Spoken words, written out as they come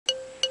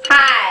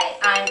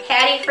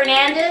Patty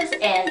Fernandez,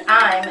 and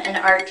I'm an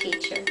art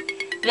teacher.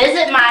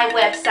 Visit my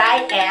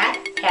website at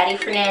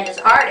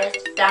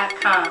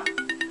pattyfernandezartist.com.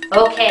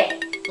 Okay,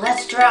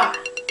 let's draw.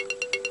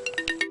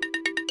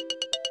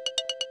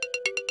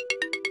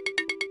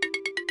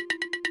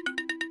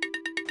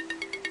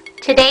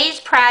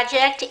 Today's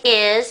project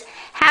is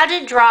how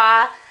to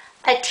draw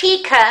a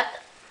teacup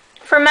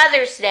for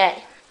Mother's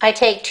Day. I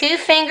take 2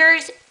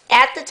 fingers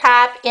at the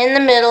top, in the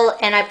middle,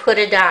 and I put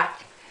a dot.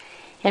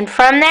 And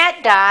from that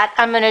dot,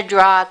 I'm going to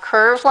draw a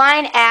curved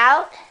line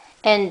out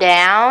and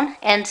down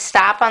and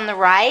stop on the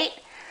right.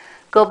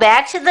 Go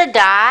back to the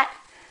dot,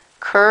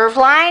 curved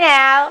line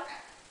out,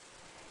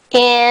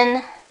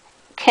 in,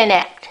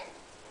 connect.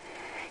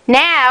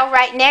 Now,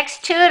 right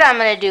next to it, I'm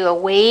going to do a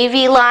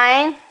wavy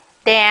line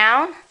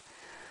down.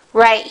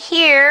 Right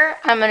here,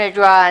 I'm going to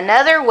draw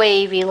another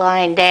wavy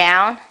line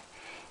down,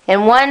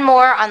 and one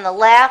more on the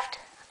left,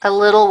 a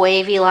little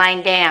wavy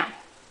line down.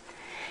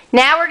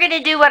 Now we're going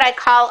to do what I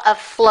call a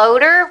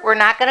floater. We're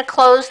not going to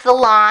close the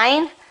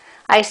line.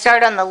 I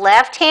start on the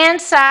left-hand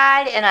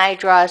side and I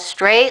draw a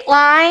straight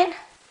line,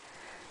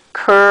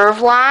 curve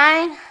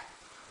line,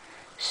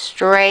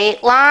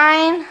 straight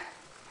line,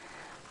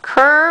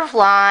 curve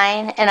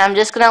line, and I'm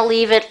just going to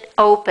leave it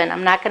open.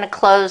 I'm not going to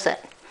close it.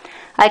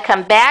 I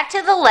come back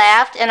to the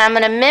left and I'm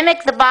going to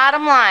mimic the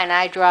bottom line.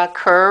 I draw a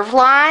curve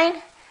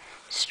line,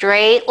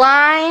 straight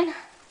line,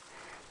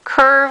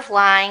 curve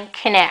line,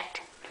 connect.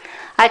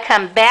 I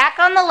come back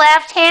on the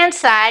left-hand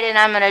side and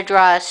I'm going to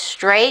draw a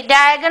straight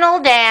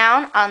diagonal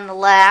down on the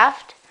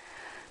left,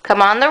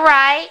 come on the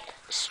right,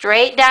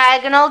 straight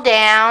diagonal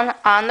down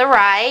on the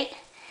right,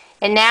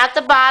 and now at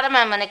the bottom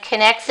I'm going to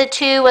connect the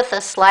two with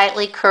a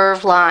slightly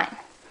curved line.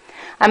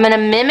 I'm going to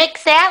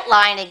mimic that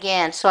line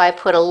again, so I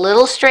put a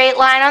little straight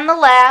line on the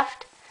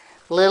left,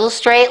 little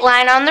straight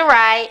line on the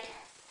right,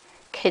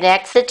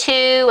 connect the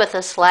two with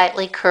a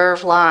slightly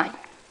curved line.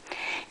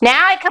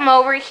 Now I come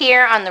over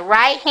here on the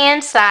right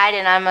hand side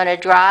and I'm going to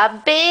draw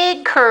a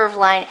big curved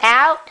line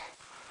out,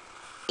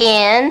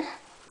 in,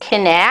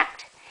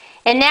 connect,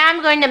 and now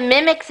I'm going to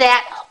mimic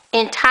that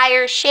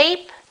entire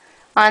shape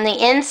on the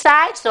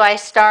inside. So I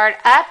start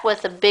up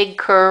with a big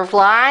curved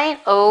line,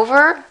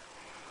 over,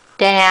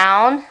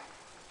 down,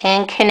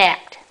 and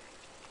connect.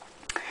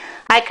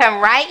 I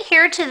come right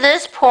here to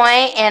this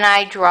point and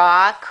I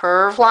draw a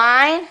curved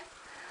line,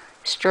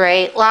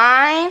 straight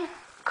line,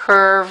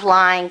 curved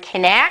line,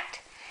 connect.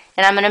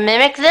 And I'm going to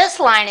mimic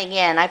this line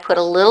again. I put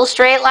a little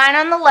straight line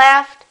on the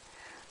left,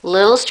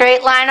 little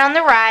straight line on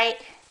the right,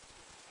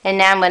 and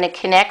now I'm going to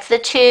connect the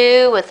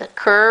two with a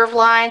curved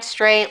line,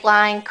 straight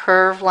line,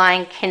 curved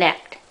line,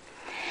 connect.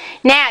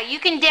 Now you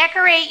can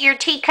decorate your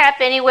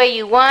teacup any way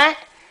you want.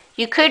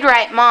 You could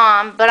write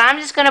Mom, but I'm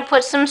just going to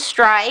put some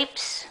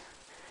stripes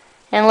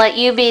and let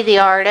you be the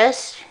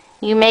artist.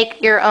 You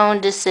make your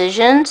own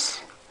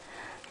decisions.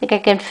 I think I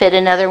can fit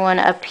another one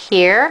up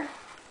here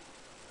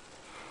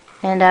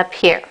and up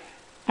here.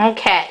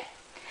 Okay,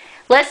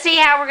 let's see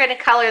how we're going to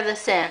color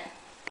this in.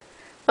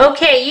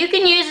 Okay, you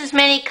can use as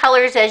many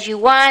colors as you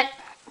want,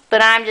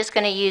 but I'm just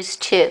going to use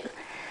 2.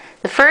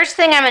 The first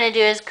thing I'm going to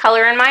do is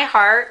color in my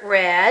heart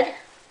red,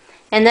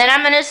 and then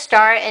I'm going to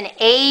start an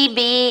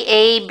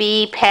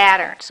A-B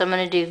pattern. So I'm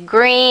going to do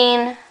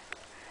green,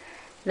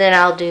 then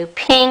I'll do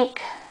pink,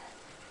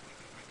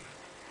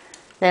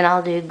 then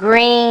I'll do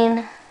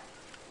green,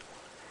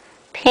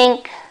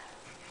 pink,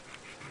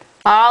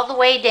 all the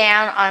way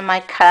down on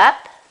my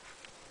cup.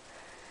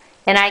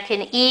 And I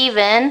can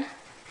even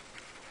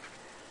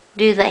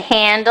do the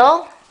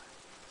handle.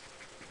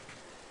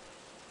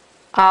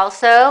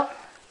 Also,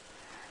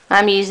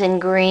 I'm using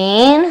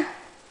green.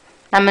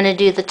 I'm going to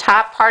do the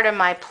top part of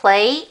my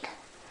plate,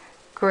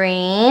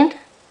 green.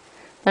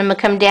 I'm going to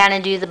come down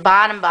and do the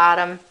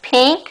bottom,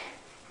 pink.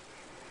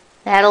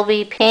 That'll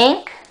be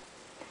pink.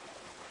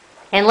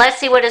 And let's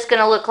see what it's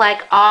going to look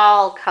like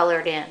all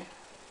colored in.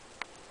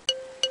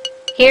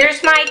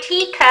 Here's my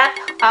teacup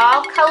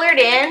all colored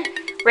in,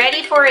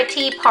 ready for a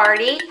tea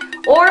party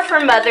or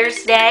for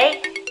Mother's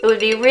Day. It would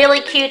be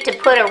really cute to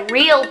put a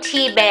real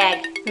tea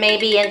bag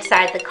maybe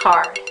inside the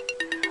card.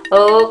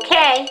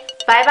 Okay,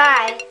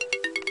 bye-bye.